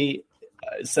generally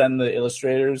send the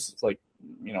illustrators like,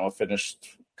 a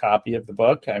finished copy of the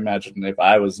book? I imagine if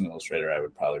I was an illustrator, I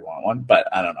would probably want one, but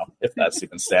I don't know if that's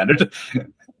even standard.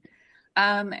 What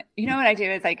I do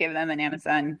is I give them an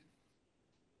Amazon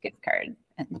gift card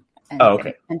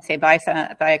and say, buy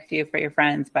a few for your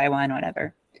friends, buy one,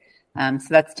 whatever. So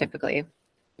that's typically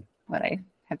what I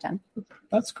have done.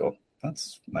 That's cool.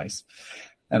 That's nice.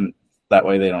 And that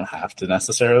way they don't have to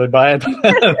necessarily buy it,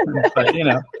 but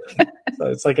so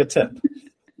it's like a tip.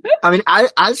 I mean,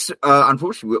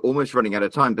 unfortunately, we're almost running out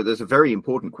of time, but there's a very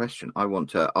important question I want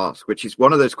to ask, which is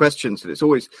one of those questions that it's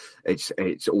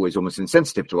always almost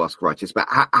insensitive to ask writers. But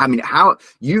how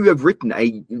you have written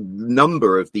a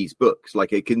number of these books,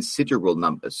 like a considerable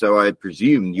number. So I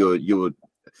presume you're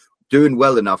doing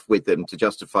well enough with them to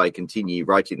justify continue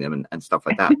writing them and stuff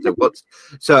like that.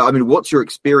 What's your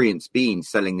experience been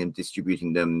selling them,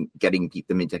 distributing them, getting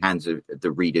them into hands of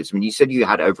the readers? I mean, you said you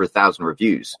had over 1,000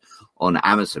 reviews on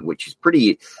Amazon, which is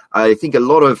pretty, I think a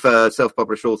lot of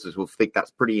self-published authors will think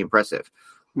that's pretty impressive.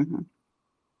 Mm-hmm.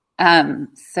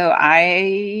 So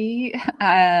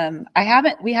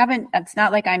we haven't, it's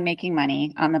not like I'm making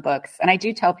money on the books. And I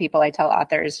tell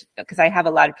authors, because I have a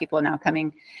lot of people now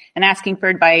coming and asking for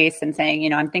advice and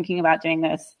saying, I'm thinking about doing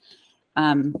this.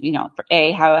 For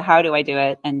A, how do I do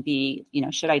it? And B,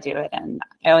 should I do it? And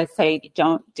I always say,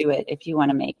 don't do it if you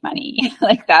want to make money.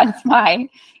 Like that's my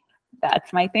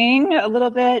thing a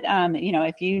little bit.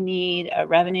 If you need a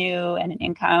revenue and an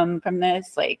income from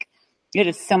this, like, it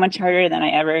is so much harder than I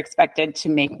ever expected to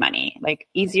make money. Like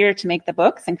easier to make the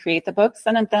books and create the books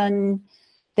than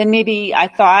maybe I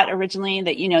thought originally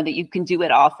that, that you can do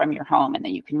it all from your home and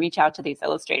that you can reach out to these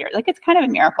illustrators. Like it's kind of a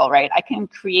miracle, right? I can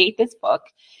create this book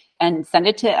and send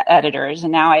it to editors.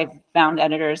 And now I've found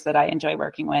editors that I enjoy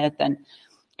working with and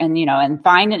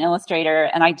find an illustrator.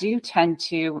 And I do tend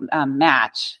to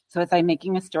match. So as I'm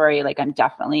making a story, like I'm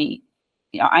definitely,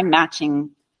 I'm matching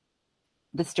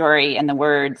the story and the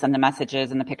words and the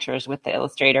messages and the pictures with the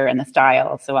illustrator and the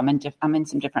style. So I'm in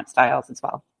some different styles as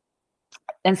well.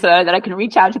 And so that I can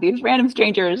reach out to these random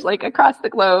strangers like across the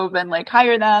globe and like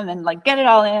hire them and like get it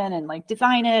all in and like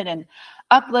design it and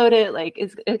upload it. Like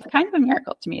it's kind of a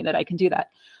miracle to me that I can do that.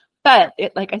 But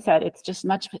like I said, it's just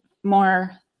much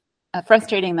more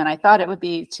frustrating than I thought it would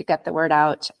be to get the word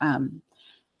out.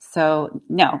 So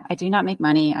no, I do not make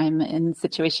money. I'm in a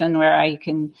situation where I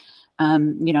can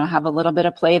have a little bit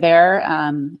of play there.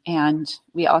 And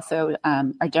we also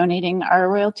are donating our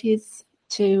royalties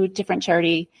to different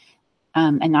charity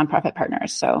and nonprofit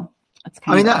partners. So it's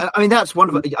that's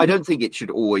wonderful. I don't think it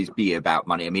should always be about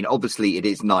money. I mean, obviously it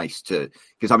is nice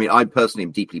because I personally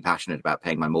am deeply passionate about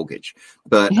paying my mortgage,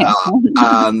 but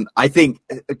I think,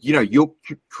 you're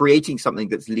creating something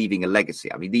that's leaving a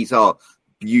legacy. I mean, these are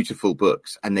beautiful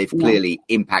books and they've clearly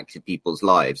impacted people's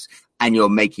lives and you're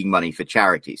making money for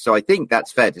charity. So I think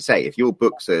that's fair to say if your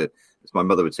books are, as my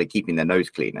mother would say, keeping their nose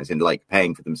clean, as in like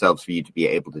paying for themselves for you to be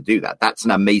able to do that. That's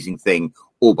an amazing thing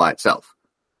all by itself.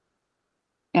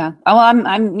 Yeah. Well, I'm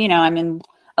in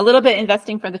a little bit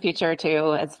investing for the future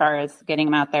too, as far as getting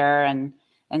them out there and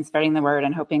spreading the word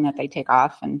and hoping that they take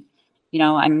off. And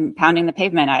I'm pounding the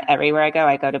pavement everywhere I go.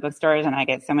 I go to bookstores and I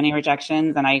get so many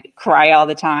rejections and I cry all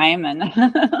the time. And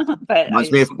but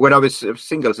reminds me of when I was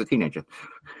single as a teenager.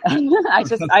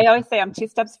 I always say I'm 2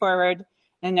 steps forward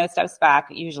and no steps back,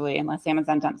 usually, unless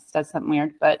Amazon does something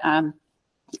weird. But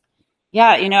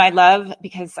I love,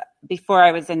 because before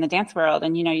I was in the dance world,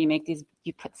 and you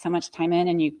put so much time in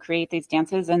and you create these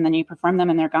dances and then you perform them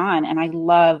and they're gone. And I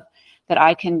love that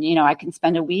I can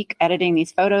spend a week editing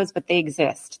these photos, but they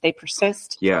exist. They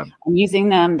persist. Yeah. I'm using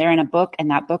them. They're in a book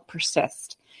and that book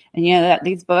persists. And that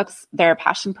these books, they're a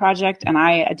passion project and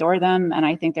I adore them and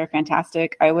I think they're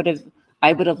fantastic. I would have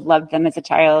loved them as a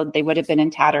child. They would have been in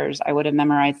tatters. I would have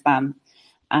memorized them.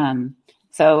 I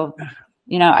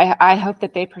hope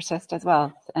that they persist as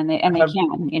well. And they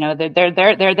can,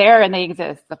 they're there and they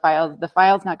exist. The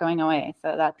file's not going away.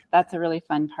 So that's a really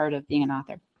fun part of being an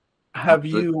author. Have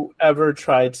you ever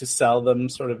tried to sell them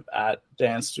sort of at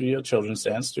children's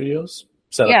dance studios?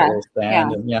 Set up a little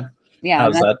stand Yeah,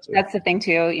 that's the thing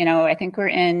too. I think we're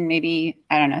in maybe,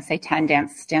 I don't know, say 10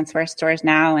 dancewear stores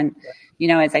now. And,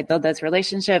 as I build those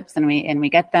relationships and we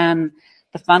get them,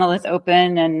 the funnel is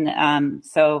open. And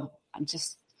so I'm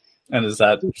just. And does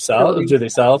that sell? Do they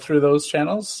sell through those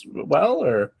channels well,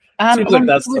 or seems like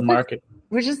that's the market?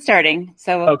 We're just starting.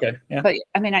 So, okay. Yeah. But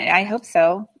I mean, I hope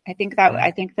so. I think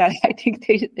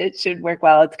it should work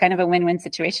well. It's kind of a win-win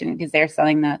situation because they're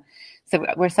selling so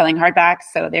we're selling hardbacks.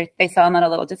 So they sell them at a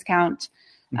little discount,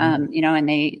 and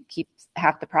they keep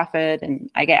half the profit and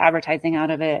I get advertising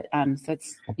out of it. So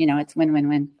it's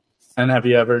win-win-win. And have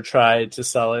you ever tried to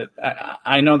sell it?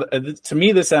 I know that, to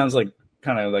me, this sounds like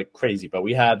kind of like crazy, but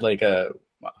we had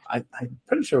I'm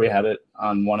pretty sure we had it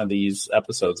on one of these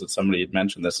episodes that somebody had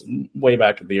mentioned this way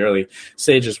back at the early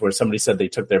stages, where somebody said they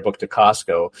took their book to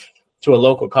a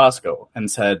local Costco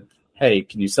and said, "Hey,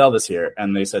 can you sell this here?"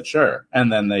 And they said, "Sure."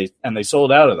 And then they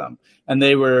sold out of them. And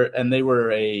they were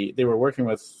working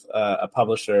with a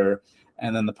publisher,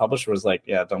 and then the publisher was like,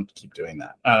 "Yeah, don't keep doing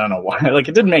that." I don't know why. Like,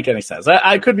 it didn't make any sense.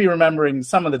 I could be remembering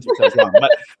some of the details wrong,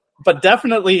 but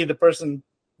definitely the person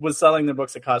was selling their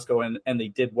books at Costco and they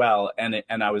did well.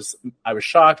 And I was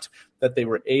shocked that they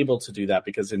were able to do that,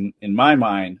 because in my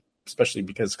mind, especially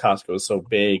because Costco is so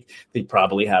big, they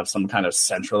probably have some kind of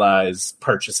centralized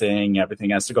purchasing,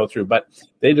 everything has to go through, but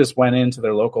they just went into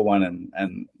their local one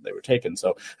and they were taken.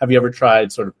 So have you ever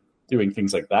tried sort of doing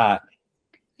things like that?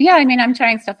 Yeah. I mean, I'm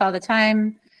trying stuff all the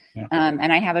time. Yeah.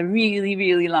 And I have a really,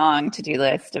 really long to-do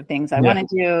list of things I want to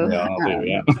do.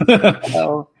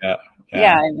 So,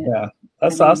 yeah.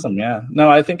 That's awesome. Yeah.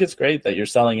 No, I think it's great that you're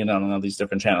selling it on all these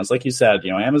different channels. Like you said,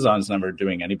 Amazon's never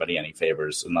doing anybody any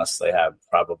favors unless they have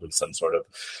probably some sort of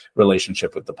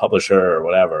relationship with the publisher or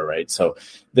whatever, right? So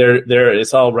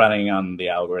it's all running on the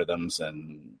algorithms,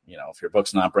 and if your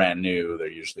book's not brand new, they're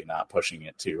usually not pushing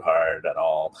it too hard at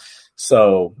all.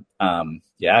 So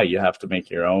you have to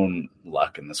make your own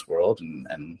luck in this world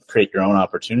and create your own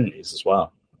opportunities as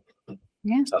well.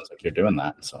 Yeah. Sounds like you're doing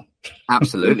that. So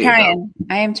absolutely. I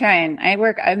am trying.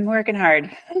 I'm working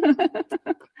hard.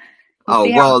 How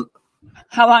long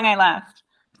I last.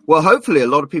 Well, hopefully a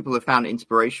lot of people have found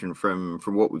inspiration from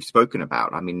what we've spoken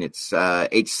about. I mean, it's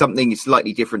something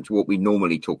slightly different to what we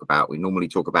normally talk about. We normally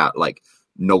talk about like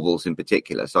novels in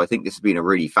particular. So I think this has been a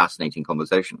really fascinating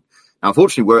conversation. Now,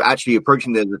 unfortunately, we're actually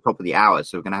approaching the top of the hour,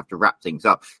 so we're going to have to wrap things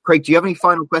up. Craig, do you have any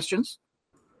final questions?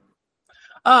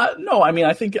 No, I mean,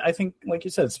 I think, like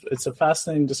you said, it's a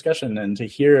fascinating discussion, and to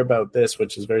hear about this,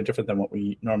 which is very different than what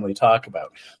we normally talk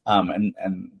about. And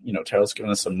Terrell's given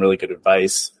us some really good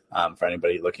advice, for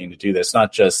anybody looking to do this,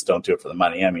 not just don't do it for the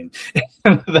money. I mean,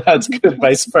 that's good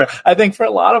advice for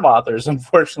a lot of authors,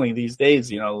 unfortunately, these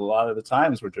days. A lot of the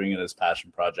times we're doing it as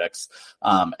passion projects.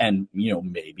 And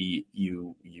maybe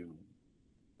you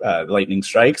lightning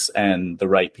strikes and the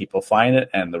right people find it,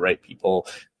 and the right people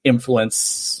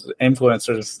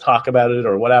influencers talk about it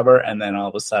or whatever, and then all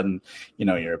of a sudden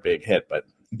you're a big hit. But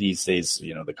these days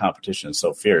the competition is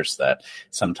so fierce that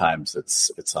sometimes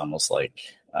it's almost like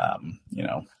a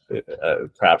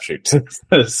crapshoot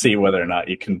to see whether or not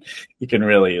you can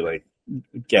really like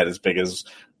get as big as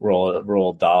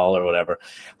Roald Dahl or whatever.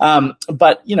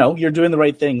 But you're doing the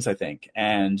right things, I think,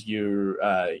 and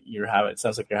it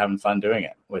sounds like you're having fun doing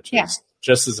it, which is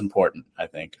just as important, I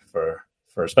think, for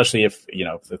especially if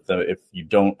you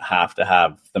don't have to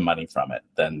have the money from it,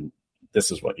 then this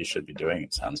is what you should be doing,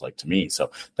 it sounds like to me. So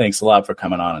thanks a lot for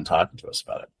coming on and talking to us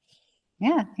about it.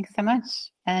 Yeah, thanks so much.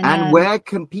 And where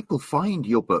can people find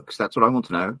your books? That's what I want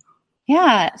to know.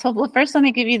 Yeah. So first let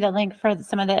me give you the link for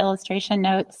some of the illustration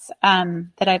notes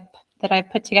that I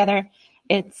put together.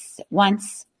 It's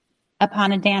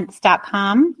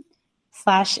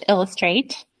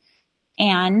onceuponadance.com/illustrate.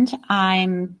 And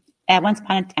I'm at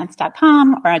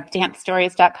onceuponadance.com or at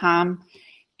dancestories.com.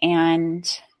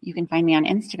 And you can find me on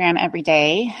Instagram every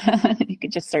day. You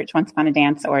could just search Once Upon a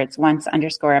Dance, or it's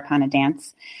once_upon a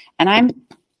dance. And I'm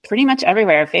pretty much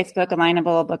everywhere: Facebook,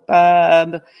 Alignable,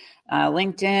 BookBub,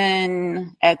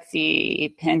 LinkedIn,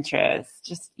 Etsy, Pinterest,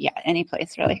 just, any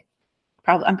place really.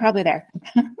 I'm probably there.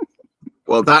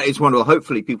 Well, that is wonderful.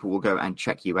 Hopefully people will go and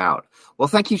check you out. Well,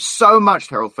 thank you so much,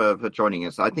 Terrell, for joining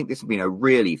us. I think this has been a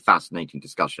really fascinating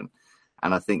discussion,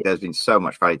 and I think there's been so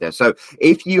much value there. So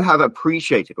if you have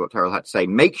appreciated what Terrell had to say,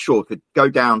 make sure to go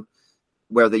down,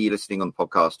 whether you're listening on the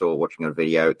podcast or watching on a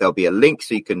video. There'll be a link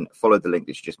so you can follow the link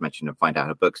that you just mentioned and find out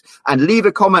her books, and leave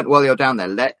a comment while you're down there.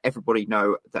 Let everybody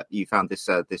know that you found this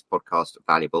podcast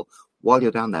valuable. While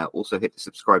you're down there, also hit the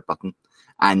subscribe button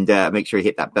and make sure you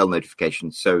hit that bell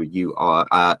notification so you are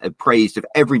appraised of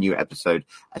every new episode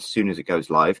as soon as it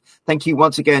goes live. Thank you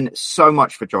once again so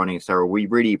much for joining us, Sarah. We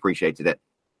really appreciated it.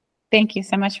 Thank you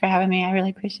so much for having me. I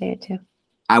really appreciate it too.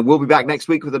 And we'll be back next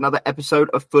week with another episode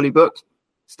of Fully Booked.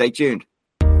 Stay tuned.